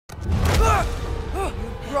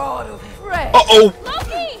rod of Freya. Uh-oh!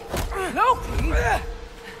 Loki!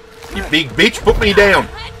 You big bitch, put me down!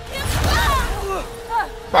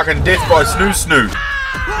 Fucking death by snoo.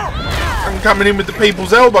 I'm coming in with the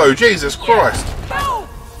people's elbow, Jesus Christ! Ow!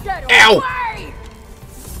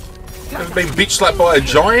 Ever been bitch slapped by a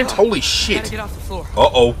giant? Holy shit!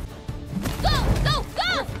 Uh-oh. Go!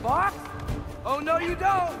 Fox? Oh no you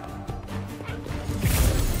don't!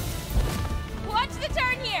 Watch the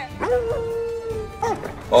turn here.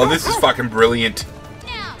 Oh, this is fucking brilliant.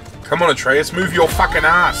 Now. Come on, Atreus, move your fucking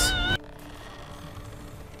ass.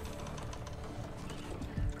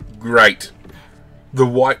 Great. The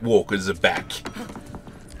White Walkers are back.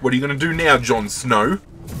 What are you gonna do now, Jon Snow?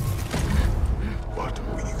 What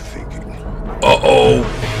were you thinking? Uh-oh.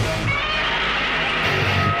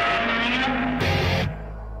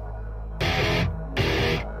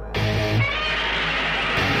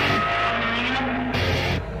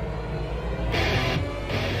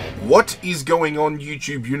 What is going on,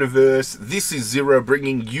 YouTube universe? This is Zirra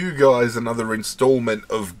bringing you guys another installment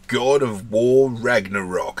of God of War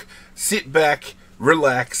Ragnarok. Sit back,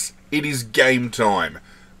 relax, it is game time.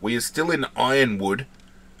 We are still in Ironwood,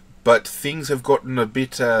 but things have gotten a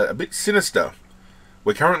bit sinister.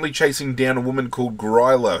 We're currently chasing down a woman called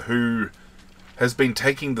GRYLA, who has been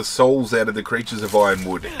taking the souls out of the creatures of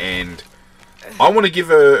Ironwood, and I want to give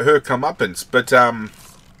her comeuppance, but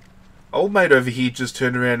old mate over here just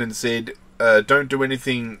turned around and said, don't do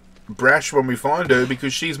anything brash when we find her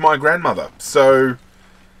because she's my grandmother. So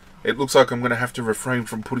it looks like I'm going to have to refrain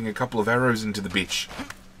from putting a couple of arrows into the bitch.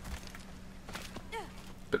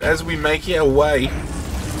 But as we make our way,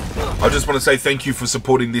 I just want to say thank you for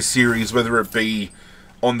supporting this series, whether it be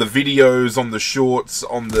on the videos, on the shorts,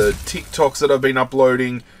 on the TikToks that I've been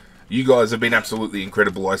uploading. You guys have been absolutely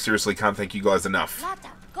incredible. I seriously can't thank you guys enough. Lata,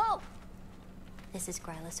 go! This is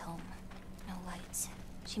GRYLA's home. No lights.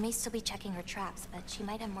 She may still be checking her traps, but she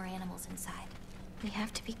might have more animals inside. We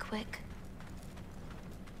have to be quick.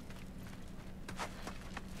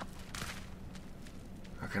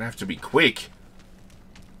 I'm gonna have to be quick.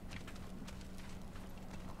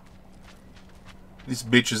 This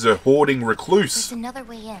bitch is a hoarding recluse. There's another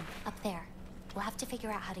way in, up there. We'll have to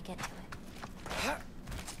figure out how to get to it.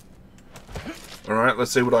 Alright,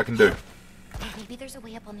 let's see what I can do. Maybe there's a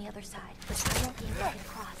way up on the other side, but I won't be able to get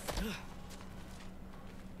across.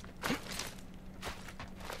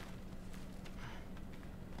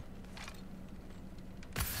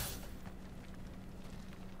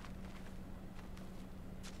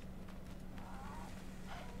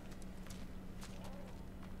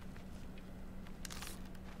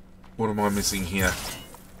 What am I missing here?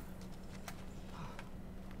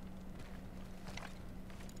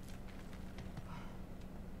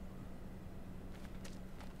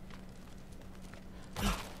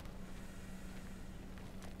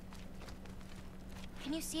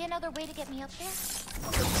 Can you see another way to get me up there?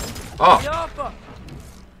 Oh!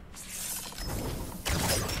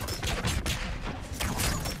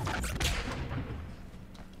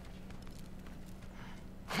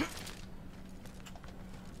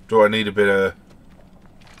 Do I need a bit of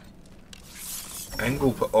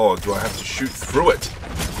angle? Oh, do I have to shoot through it?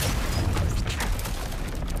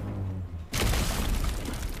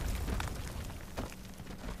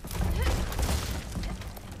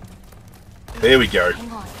 There we go.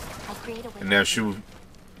 Hang on. I'll create a way. And now she'll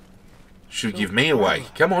give me away.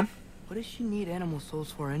 Come on. What does she need animal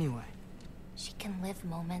souls for anyway? She can live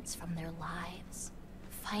moments from their lives.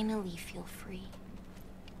 Finally feel free.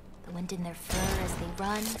 The wind in their fur as they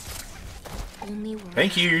run. Only we're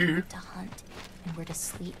Thank you. to hunt and we're to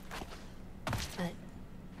sleep. But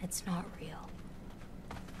it's not real.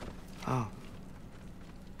 Oh.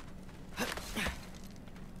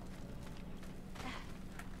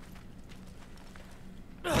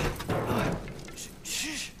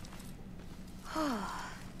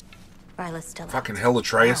 GRYLA's still out. Fucking hell,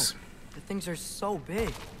 Atreus. Wow, the things are so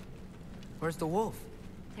big. Where's the wolf?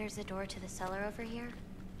 There's a door to the cellar over here.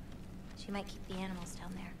 She might keep the animals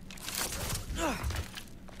down there.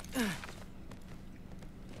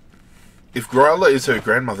 If GRYLA is her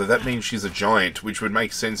grandmother, that means she's a giant, which would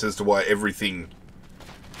make sense as to why everything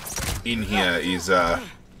in here is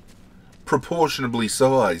proportionably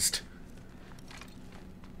sized.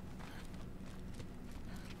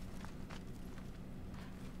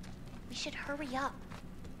 We should hurry up.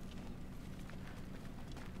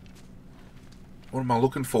 What am I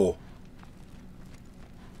looking for?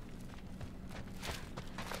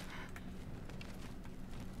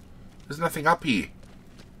 There's nothing up here.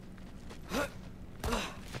 The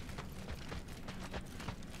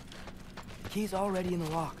key's already in the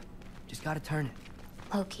lock. Just gotta turn it.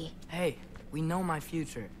 Loki. Hey, We know my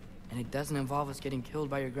future, and it doesn't involve us getting killed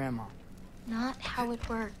by your grandma. Not how it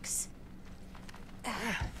works.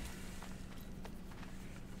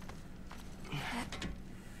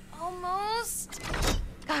 Almost.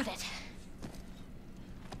 Got it.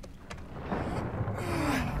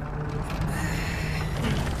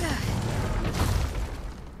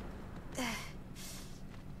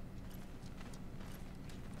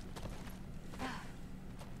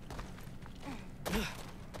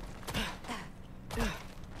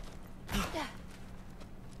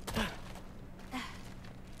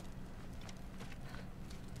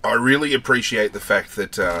 I really appreciate the fact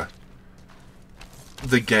that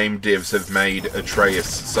the game devs have made Atreus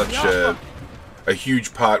such a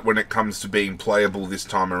huge part when it comes to being playable this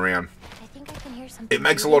time around. I think I can hear something. It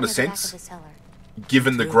makes a lot of sense,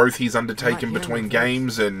 given the growth he's undertaken between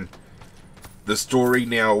games and the story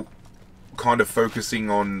now kind of focusing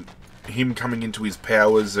on him coming into his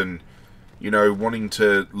powers and, you know, wanting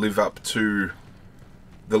to live up to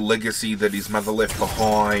the legacy that his mother left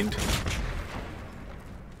behind.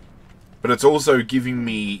 But it's also giving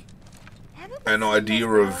me an idea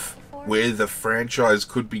of where the franchise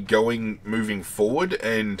could be going moving forward,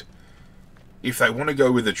 and if they want to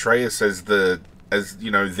go with Atreus as the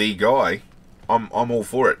guy, I'm all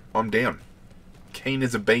for it. I'm down. Keen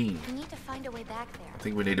as a bean. We need to find a way back there. I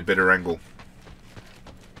think we need a better angle.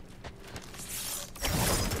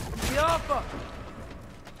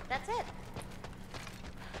 That's it.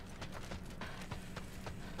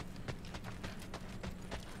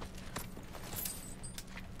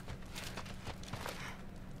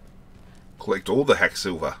 Collect all the hack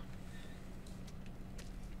silver.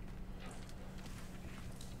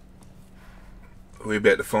 Are we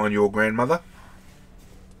about to find your grandmother?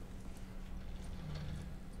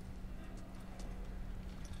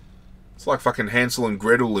 It's like fucking Hansel and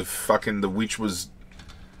Gretel if fucking the witch was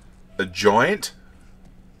a giant.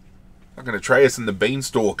 Fucking Atreus and the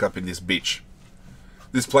Beanstalk up in this bitch.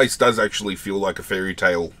 This place does actually feel like a fairy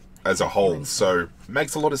tale as a whole, so it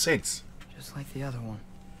makes a lot of sense. Just like the other one.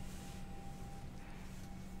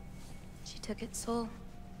 She took its soul.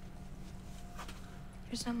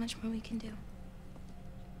 There's not much more we can do.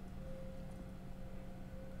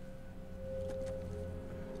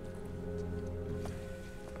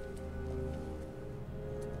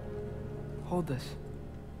 Hold this.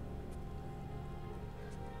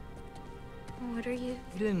 What are you?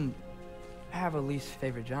 You didn't have a least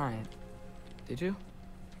favorite giant, did you?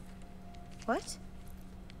 What?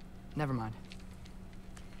 Never mind.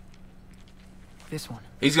 This one.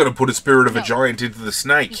 He's got to put a spirit of a giant into the You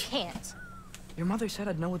snake. can't. Your mother said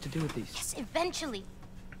I'd know what to do with these. Yes, eventually.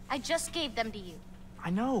 I just gave them to you. I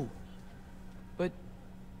know. But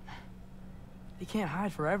they can't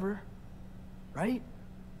hide forever. Right?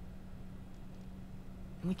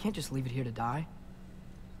 And we can't just leave it here to die.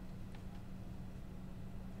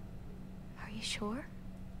 Are you sure?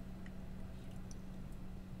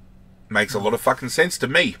 Makes a lot of fucking sense to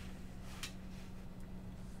me.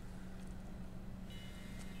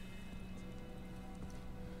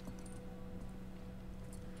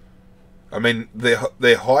 I mean,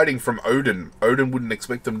 they're hiding from Odin. Odin wouldn't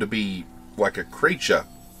expect them to be like a creature.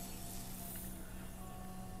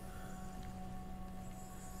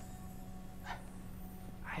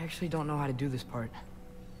 I actually don't know how to do this part.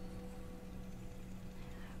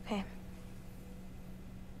 Okay.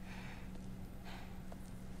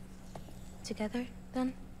 Together,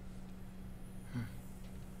 then?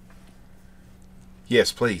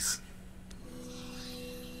 Yes, please.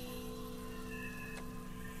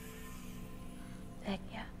 Heck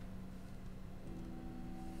yeah.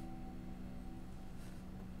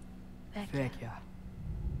 Heck yeah.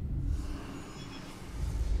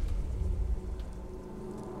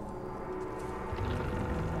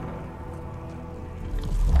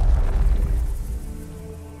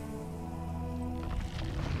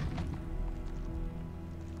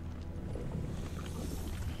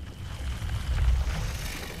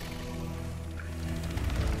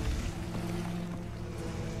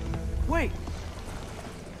 Wait!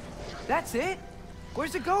 That's it?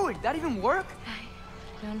 Where's it going? That even work?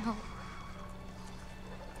 I don't know.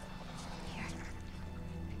 Here.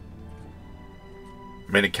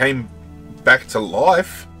 I mean, it came back to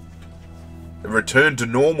life. It returned to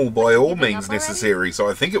normal by all Giving means up already? necessary, so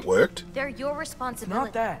I think it worked. They're your It's responsibility.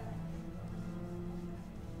 not that.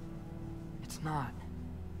 It's not.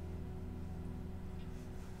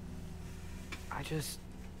 I just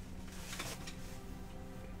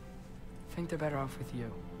think they're better off with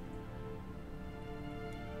you.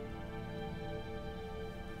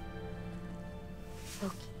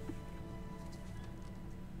 Loki.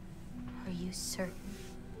 Are you certain?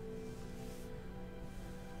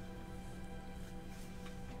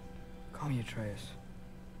 Atreus.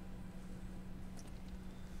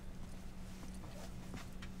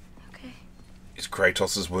 Okay. Is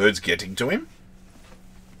Kratos' words getting to him?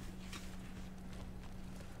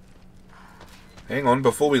 Hang on,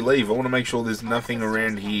 before we leave, I want to make sure there's nothing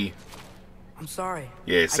around here. I'm sorry.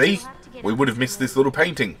 Yeah, see? We would have missed this little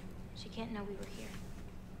painting. She can't know we were here.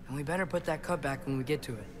 And we better put that cut back when we get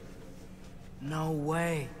to it. No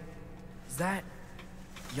way. Is that...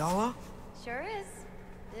 GRYLA? Sure is.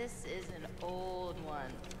 This is an old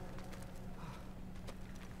one.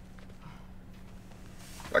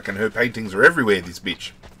 Fucking her paintings are everywhere, this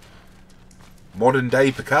bitch. Modern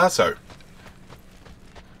day Picasso.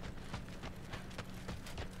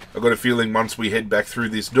 I've got a feeling once we head back through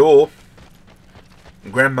this door,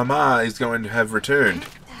 Grandmama is going to have returned.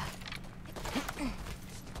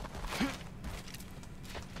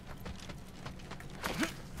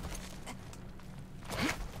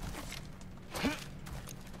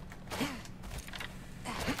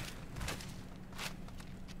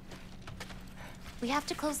 We have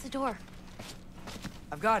to close the door.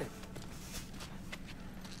 I've got it.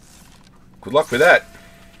 Good luck with that.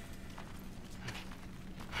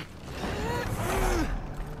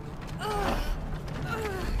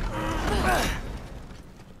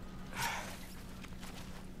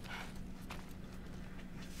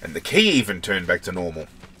 And the key even turned back to normal.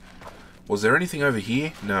 Was there anything over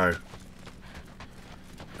here? No.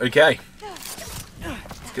 Okay.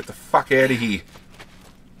 Let's get the fuck out of here.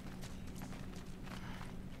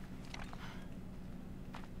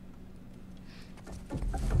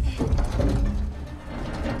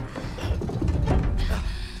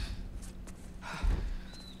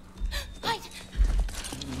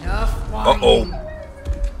 Enough Uh-oh. whining.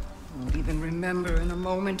 Won't even remember in a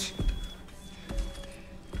moment.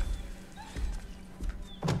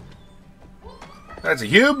 That's a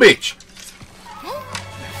huge bitch.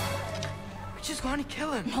 We're just going to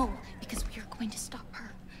kill him. No, because we are going to stop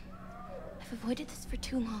her. I've avoided this for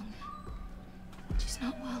too long. She's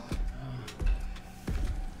not well.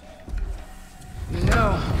 You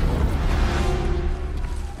know,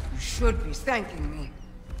 you should be thanking me.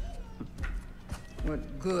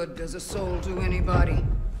 What good does a soul do anybody?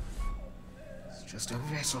 It's just a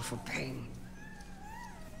vessel for pain.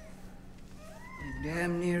 I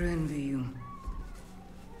damn near envy you.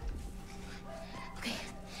 Okay,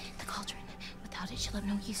 the cauldron. Without it, she'll have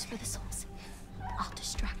no use for the souls. I'll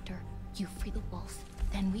distract her. You free the wolf.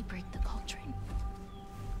 Then we break the cauldron.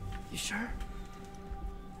 You sure?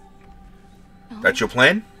 No, That's your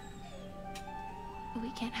plan? but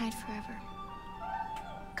we can't hide forever.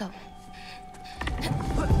 Go.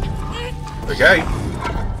 Okay.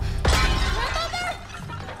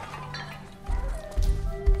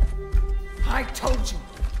 I told you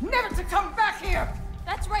never to come back here!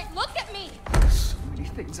 That's right, look at me! So many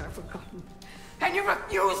things I've forgotten, and you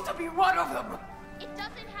refuse to be one of them! It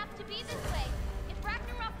doesn't have to be this way. If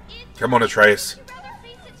Ragnarok is... Come on, Atreus. Would you rather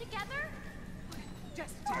face it together?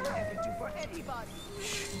 Destiny never do for anybody.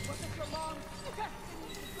 Wasn't your mom's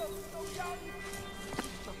destiny to go so young?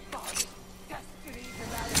 The father's destiny to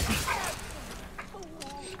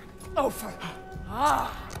marry Over.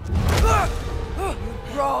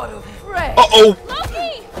 You brought of Freya. Uh-oh.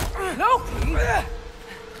 Loki!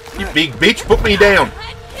 Loki? You big bitch, put me down.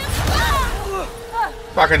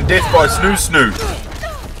 Fucking death by snoo.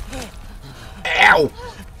 Ow.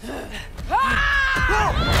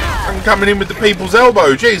 I'm coming in with the people's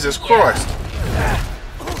elbow. Jesus Christ.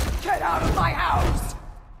 Get out of my house!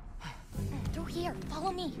 Through here.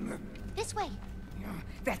 Follow me. This way.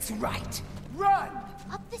 That's right. Run!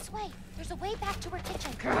 Up this way. There's a way back to our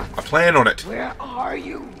kitchen. I plan on it. Where are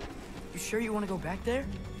you? You sure you want to go back there?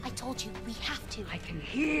 I told you, we have to. I can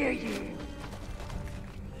hear you.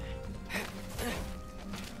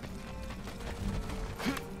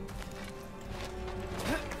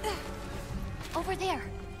 Over there.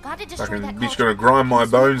 Gotta destroy Fucking that bitch cauldron. gonna grind my You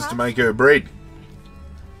see the bones to clouds? make her bread.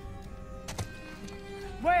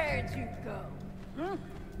 Where'd you go? Hmm?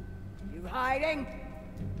 You hiding?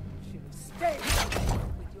 You should stay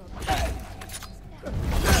with your pain.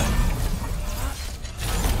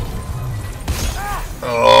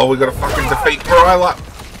 Oh, we gotta fucking defeat GRYLA.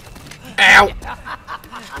 Ow.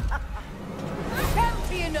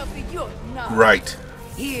 Champion of the youth now. Great.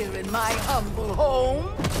 Here in my humble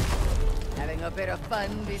home. Having a bit of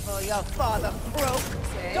fun before your father broke,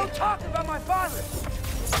 eh? Don't talk about my father!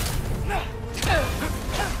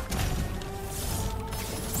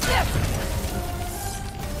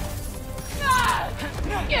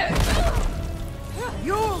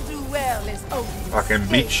 You'll do well as Odin. Fucking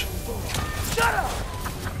bitch. Shut up!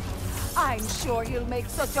 I'm sure you'll make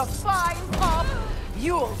such a fine pop.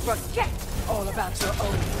 you'll forget all about your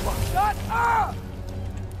own work. Shut up!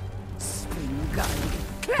 Spring gun.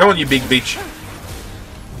 Come on, you big bitch.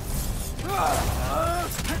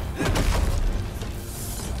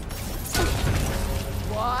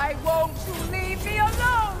 Why won't you leave me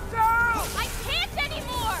alone, girl? I can't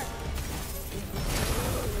anymore!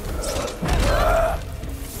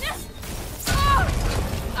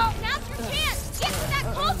 Oh, now's your chance! Get to that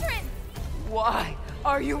cauldron! Why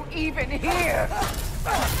are you even here?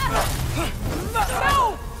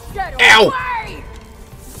 No! Get Ow! away!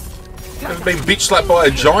 Ever been bitch slapped by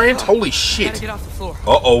a giant? Holy shit. Gotta get off the floor.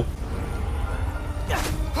 Uh-oh.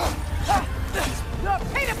 The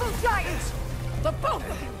pitiful giants! The both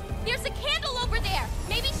of you! There's a candle over there!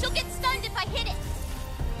 Maybe she'll get stunned if I hit it!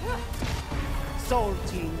 Soul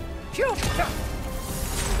team, Cupid!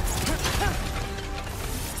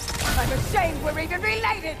 I'm ashamed we're even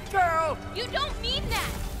related, girl! You don't mean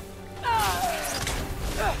that!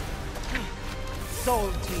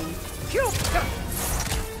 Soul team, Cupid!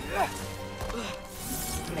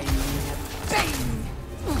 Bane!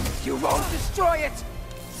 You won't destroy it!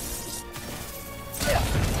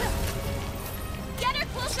 Get her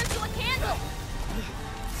closer to a candle!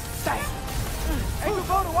 Bang! Hey, you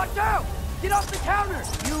go to watch out! Get off the counter!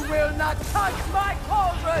 You will not touch my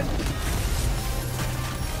cauldron!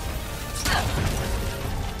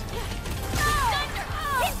 Thunder!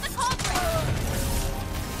 Hit the cauldron!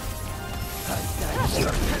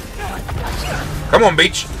 Come on,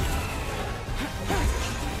 bitch.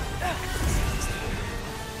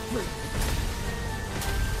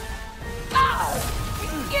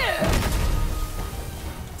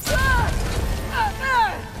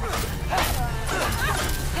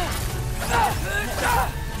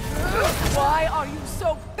 Why are you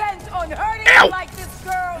so bent on hurting Ow. me like this,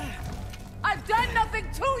 girl? I've done nothing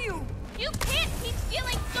to you! You can't keep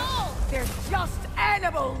stealing souls! They're just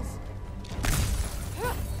animals!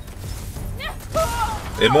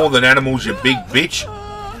 They're more than animals, you big bitch.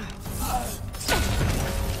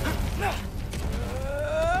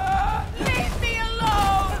 Leave me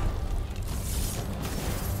alone!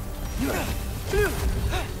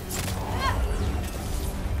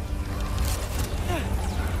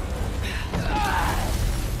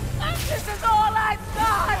 This is all I've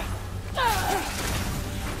got!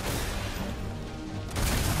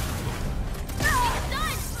 It's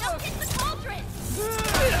done! Now hit the cauldron!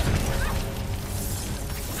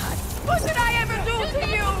 What did I ever do Do to that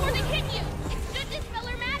you? before they hit you! It's good dispel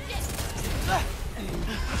her magic!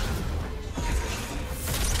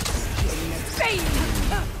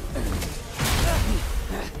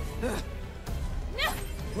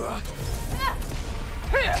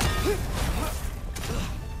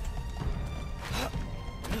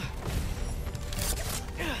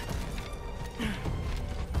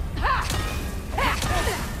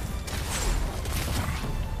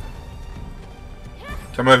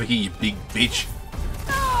 Come over here, you big bitch.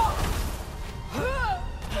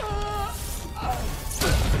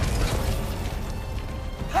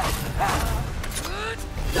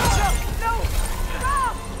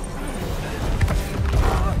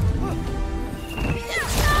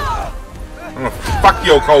 I'm gonna fuck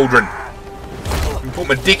your cauldron. And put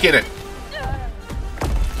my dick in it.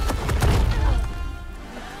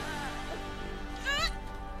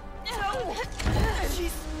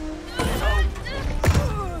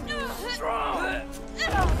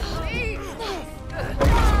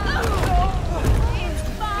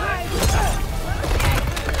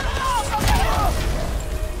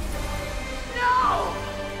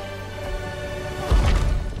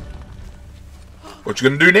 What you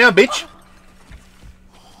gonna do now, bitch?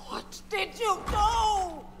 What did you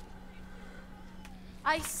do?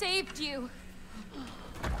 I saved you!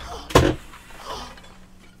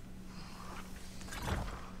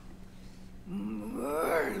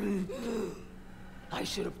 I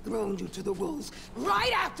should have thrown you to the wolves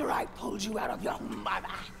right after I pulled you out of your mother.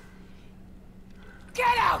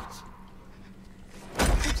 Get out!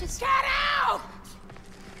 Get out!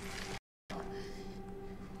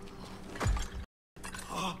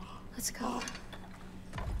 Let's go.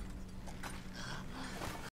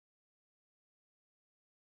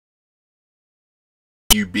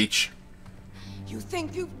 You bitch. You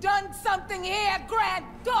think you've done something here,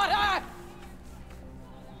 granddaughter?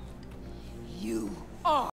 You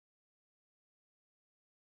are.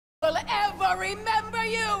 Will ever remember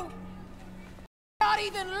you? Not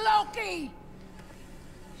even Loki.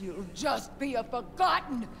 You'll just be a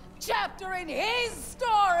forgotten chapter in his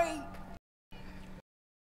story.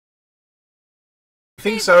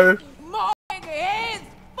 Think so? Mocking his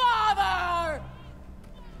father.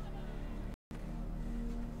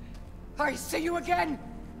 I see you again,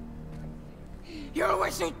 you'll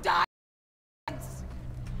wish you died.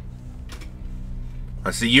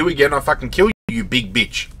 I see you again, I fucking kill you, you big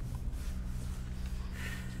bitch.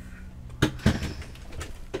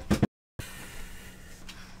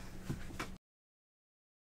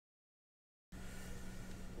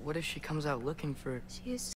 What if she comes out looking for...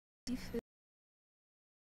 She used to see food.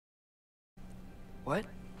 What?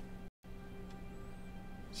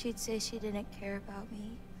 She'd say she didn't care about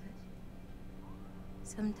me.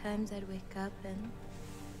 Sometimes I'd wake up and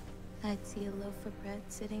I'd see a loaf of bread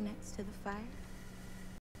sitting next to the fire.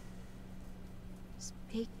 Just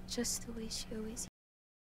baked just the way she always used.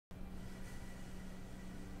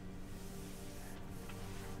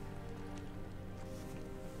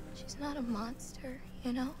 She's not a monster,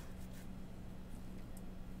 you know?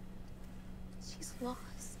 She's lost.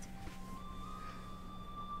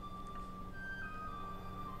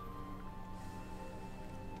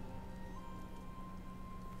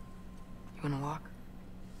 You wanna walk?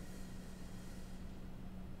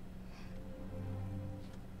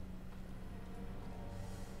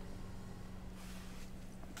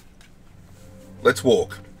 Let's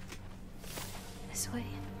walk. This way.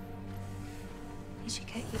 I should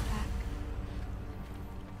get you back.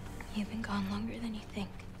 You've been gone longer than you think.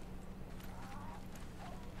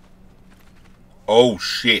 Oh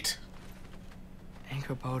shit.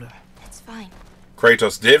 ArghGodzirra. It's fine.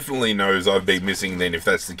 Kratos definitely knows I've been missing then if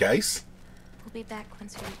that's the case. We'll be back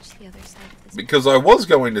once we reach the other side of this. Because I was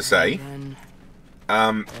going to say, And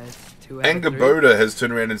that's 2 out of 3. ArghGodzirra has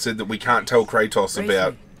turned around and said that we can't tell Kratos Tracy,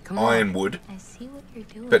 about come on. Ironwood. I see what you're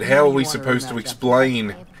doing. But how are we supposed to I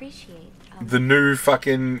explain appreciate the new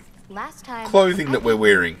fucking last time clothing that we're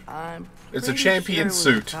wearing? I'm It's a pretty champion sure it was a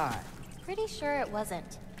suit. tie. Pretty sure it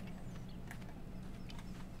wasn't.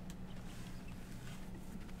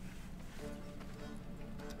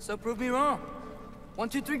 So prove me wrong. 1,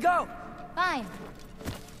 2, 3, go! Fine.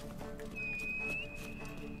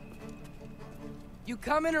 You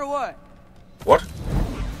coming or what? What?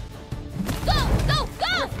 Go! Go!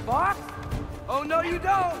 Go! Fox? Oh no, you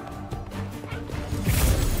don't!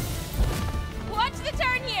 Watch the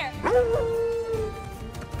turn here!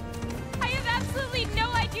 I have absolutely no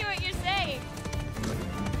idea what you're saying.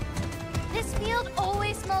 This field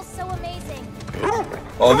always smells so amazing.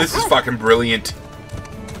 Oh, this is fucking brilliant.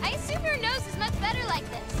 I assume your nose is much better like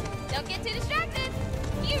this. Don't get too distracted.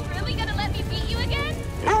 You really gonna let me beat you again?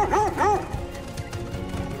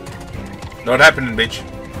 Not happening, bitch.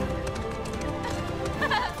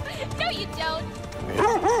 No, you don't.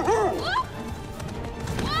 Whoop.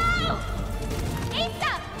 Whoa!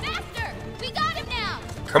 Asa, faster! We got him now.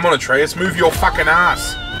 Come on, Atreus, move your fucking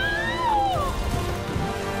ass.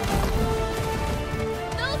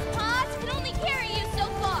 Those pods can only carry you so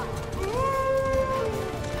far.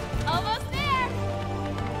 Almost there.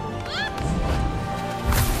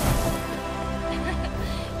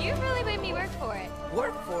 Whoops! You really made me work for it.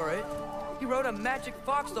 Work for it? He rode a magic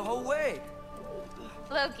fox the whole way.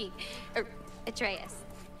 Loki, or Atreus.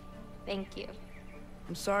 Thank you.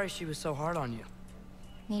 I'm sorry she was so hard on you.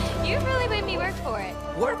 You really made me work for it.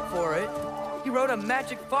 Work for it? He rode a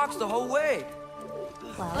magic fox the whole way.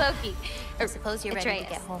 Well, Loki, I suppose you're ready Atreus.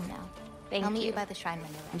 to get home now. Thank I'll meet you. you by the shrine when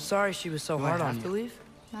you're I'm ready. sorry she was so Do hard I on have you. to leave?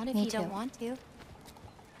 Not if Me you too. don't want to.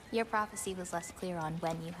 Your prophecy was less clear on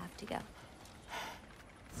when you have to go.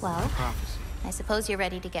 Well, Prophecy. I suppose you're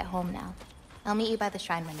ready to get home now. I'll meet you by the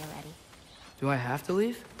shrine when you're ready. Do I have to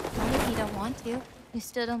leave? Not if you don't want to. You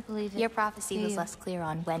still don't believe it. Your prophecy do was you? less clear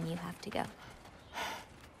on when you have to go.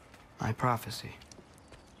 My prophecy.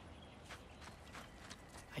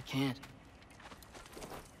 I can't.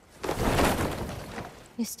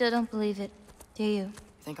 You still don't believe it, do you?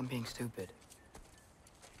 I think I'm being stupid.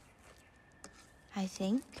 I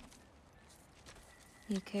think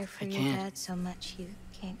you care for I your can't. dad so much you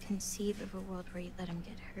can't conceive of a world where you let him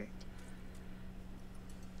get hurt.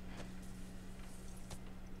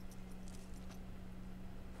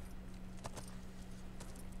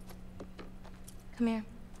 Come here.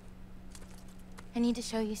 I need to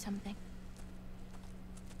show you something.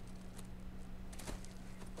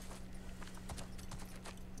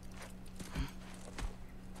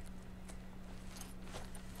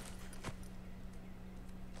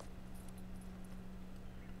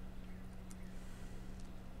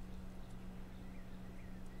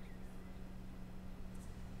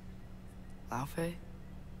 Laufey?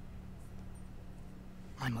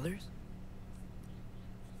 My mother's?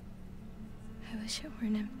 I wish it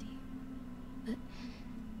weren't empty, but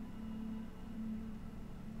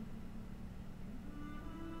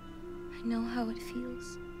I know how it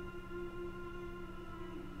feels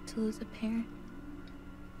to lose a parent.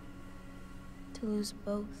 to lose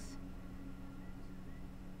both.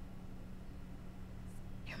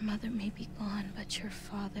 Your mother may be gone, but your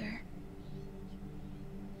father...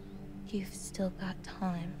 You've still got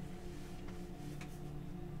time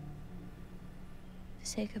to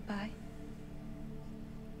say goodbye.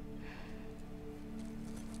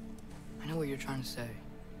 I know what you're trying to say.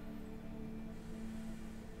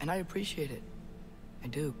 And I appreciate it. I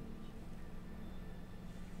do.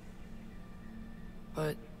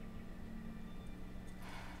 But...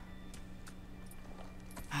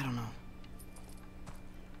 I don't know.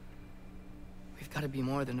 We've got to be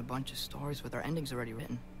more than a bunch of stories with our endings already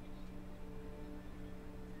written.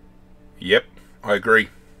 Yep, I agree.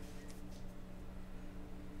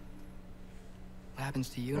 What happens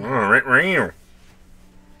to you now? Oh, right.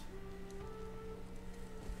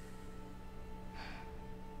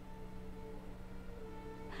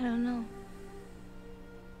 I don't know.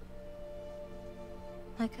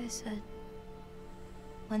 Like I said,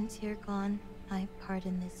 once you're gone, my part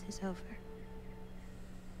in this is over.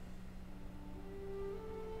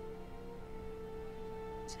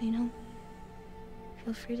 So, you know,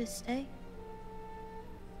 feel free to stay.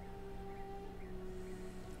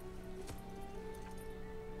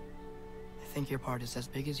 I think your part is as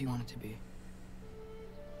big as you want it to be.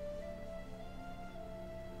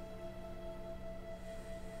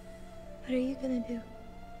 What are you gonna do?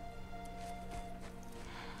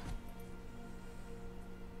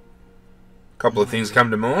 Couple of things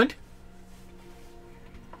come to mind.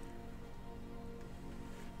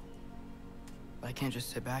 But I can't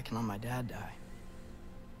just sit back and let my dad die.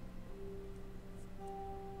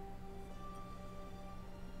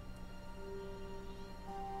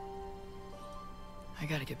 I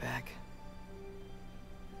gotta get back.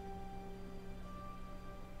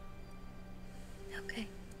 Okay.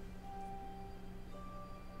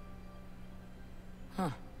 Huh.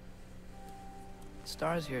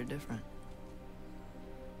 Stars here are different.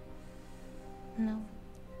 No.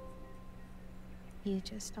 You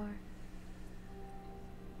just are.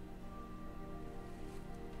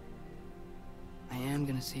 I am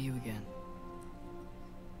gonna see you again.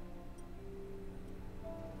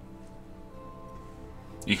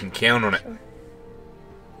 You can count on it. Sure.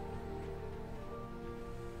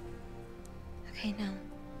 Okay, now.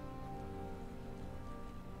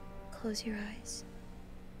 Close your eyes.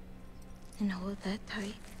 And hold that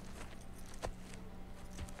tight.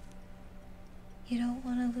 You don't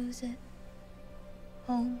want to lose it.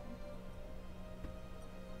 Home.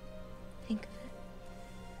 Think of it.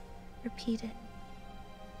 Repeat it.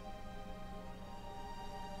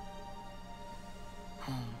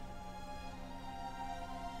 Home.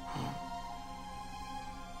 Home.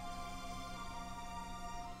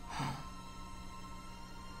 Home.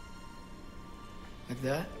 Like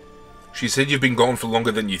that? She said you've been gone for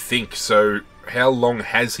longer than you think, so how long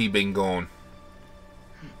has he been gone?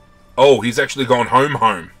 Oh, he's actually gone home.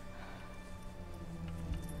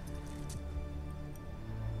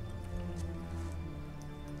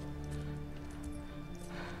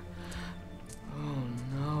 Oh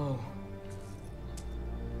no.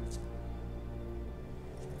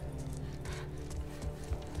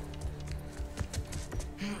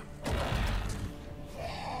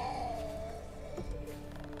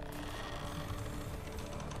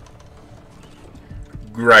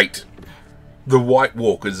 Great. The White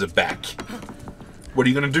Walkers are back. What are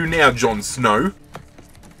you going to do now, Jon Snow?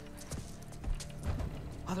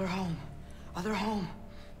 Other home. Other home.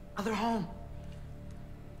 Other home.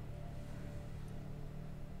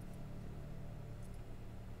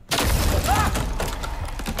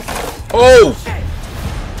 Oh!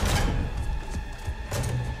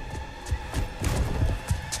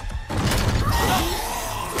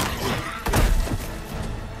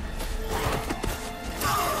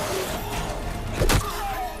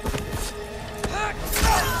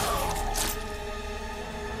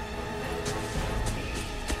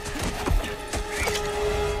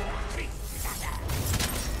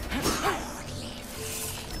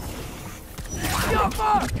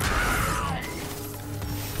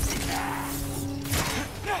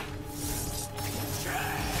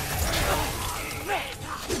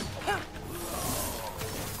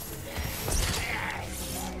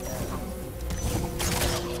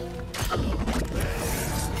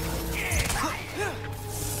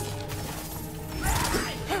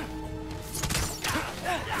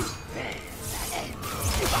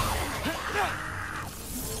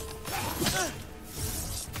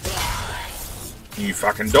 You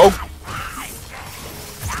fucking dog.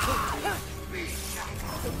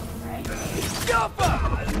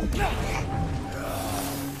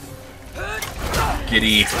 Get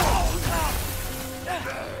here.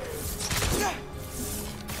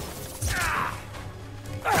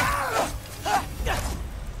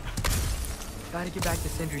 gotta get back to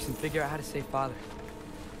Sindri's and figure out how to save Father.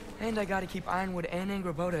 And I gotta keep Ironwood and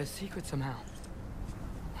Angrboda a secret somehow.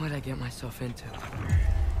 What'd I get myself into?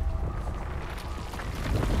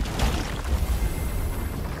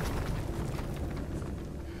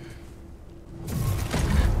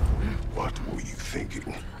 What were you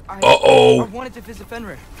thinking? I wanted to visit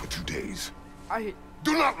Fenrir. For 2 days.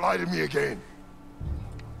 Do not lie to me again!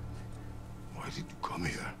 Why did you come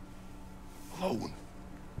here? Alone?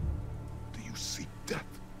 Do you seek death?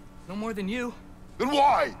 No more than you. Then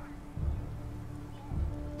why?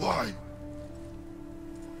 Why?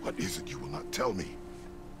 What is it you will not tell me?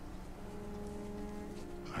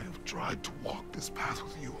 I have tried to walk this path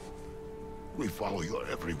with you. We follow your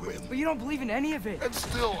every whim. But you don't believe in any of it. And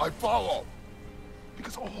still I follow.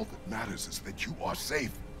 Because all that matters is that you are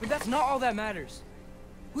safe. But that's not all that matters.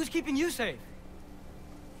 Who's keeping you safe?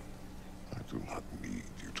 I do not need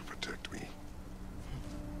you to protect me.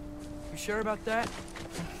 You sure about that?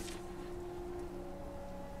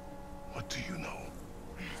 What do you know?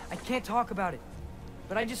 I can't talk about it.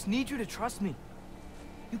 But I just need you to trust me.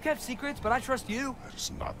 You kept secrets, but I trust you.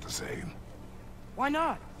 That's not the same. Why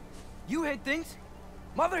not? You hid things.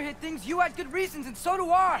 Mother hid things. You had good reasons, and so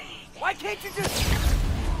do I. Why can't you just...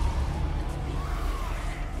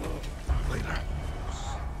 Later.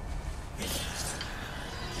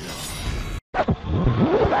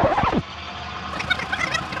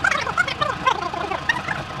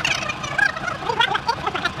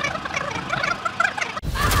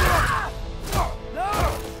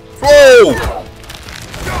 Whoa!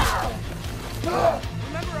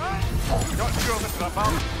 Remember us? Not sure this is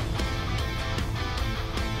about.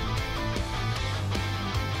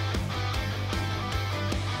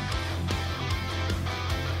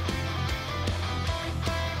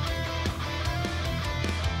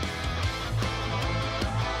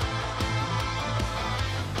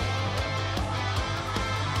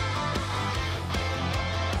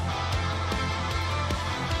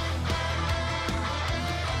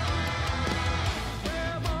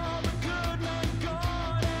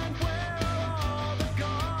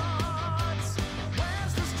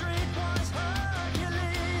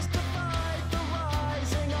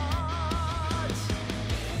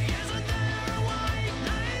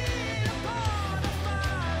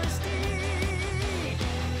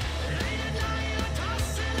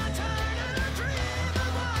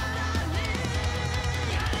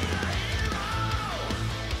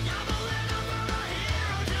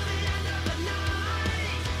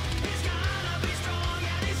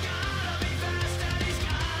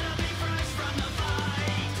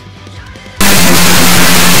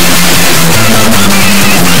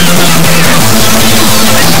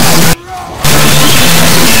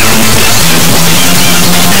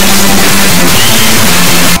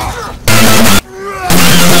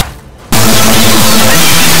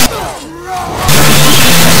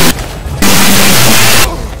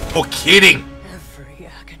 No kidding! Every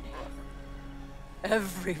agony,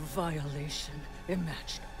 every violation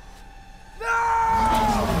imaginable.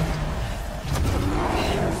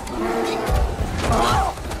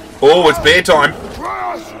 Oh, it's bear time.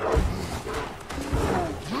 Atreus!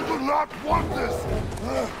 You do not want this!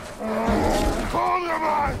 Control your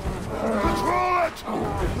mind! Control it!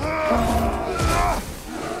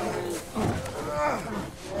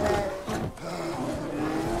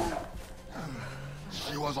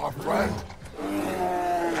 She was our friend.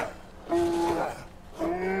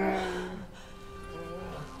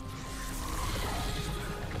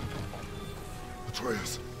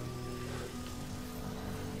 Atreus.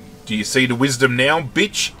 Do you see the wisdom now,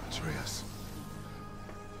 bitch? Atreus.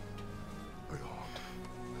 Beyond.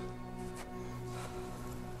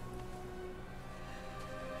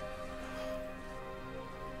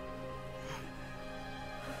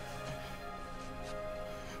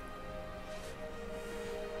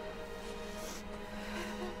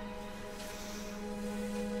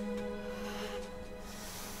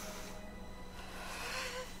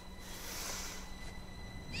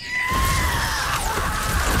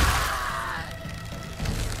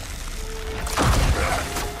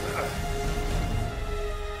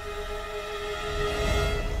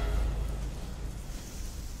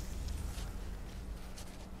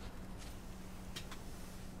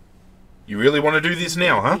 You really want to do this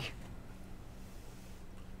now, huh?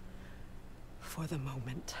 For the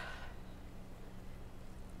moment,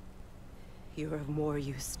 you're of more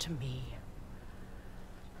use to me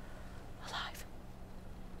alive.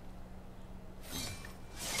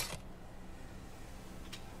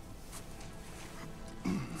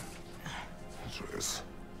 Atreus.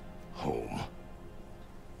 Home.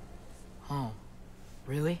 Oh,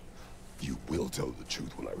 really? You will tell the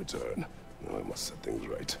truth when I return. Now I must set things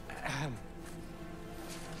right.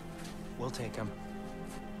 We'll take him.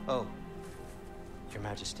 Oh, Your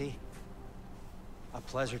Majesty. A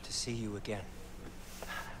pleasure to see you again.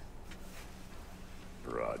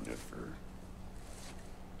 Rodnifer.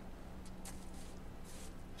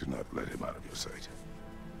 Do not let him out of your sight.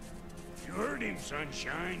 You heard him,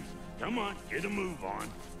 Sunshine. Come on, get a move on.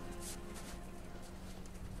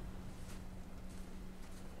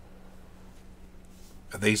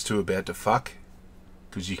 Are these two about to fuck?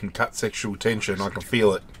 Because you can cut sexual tension, I can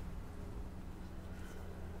feel it.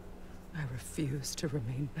 I refuse to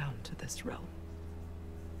remain bound to this realm.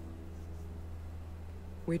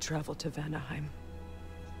 We travel to Vanaheim.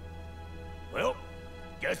 Well,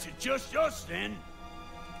 guess it's just us then.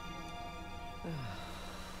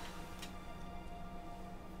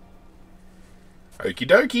 Okie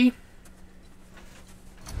dokie.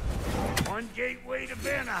 One gateway to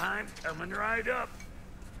Vanaheim coming right up.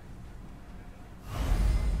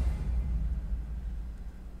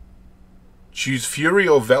 Choose Fury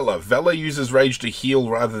or Valor. Valor uses rage to heal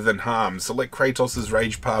rather than harm. Select Kratos'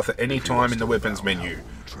 rage path at any time in the weapons menu.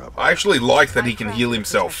 I actually like that he can heal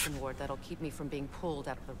himself. That'll keep me from being pulled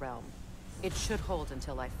out of the realm. It should hold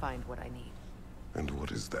until I find what I need. And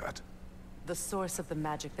what is that? The source of the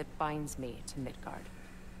magic that binds me to Midgard.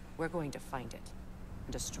 We're going to find it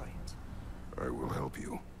and destroy it. I will help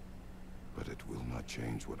you, but it will not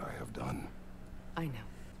change what I have done. I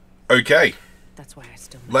know. Okay. That's why I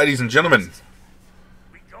still... Ladies and gentlemen,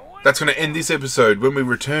 that's going to end this episode. When we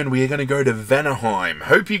return, we are going to go to Vanaheim.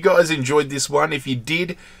 Hope you guys enjoyed this one. If you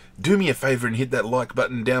did, do me a favour and hit that like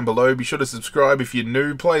button down below. Be sure to subscribe if you're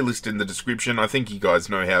new. Playlist in the description. I think you guys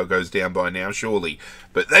know how it goes down by now, surely.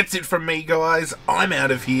 But that's it from me, guys. I'm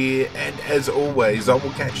out of here. And as always, I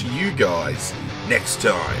will catch you guys next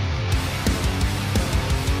time.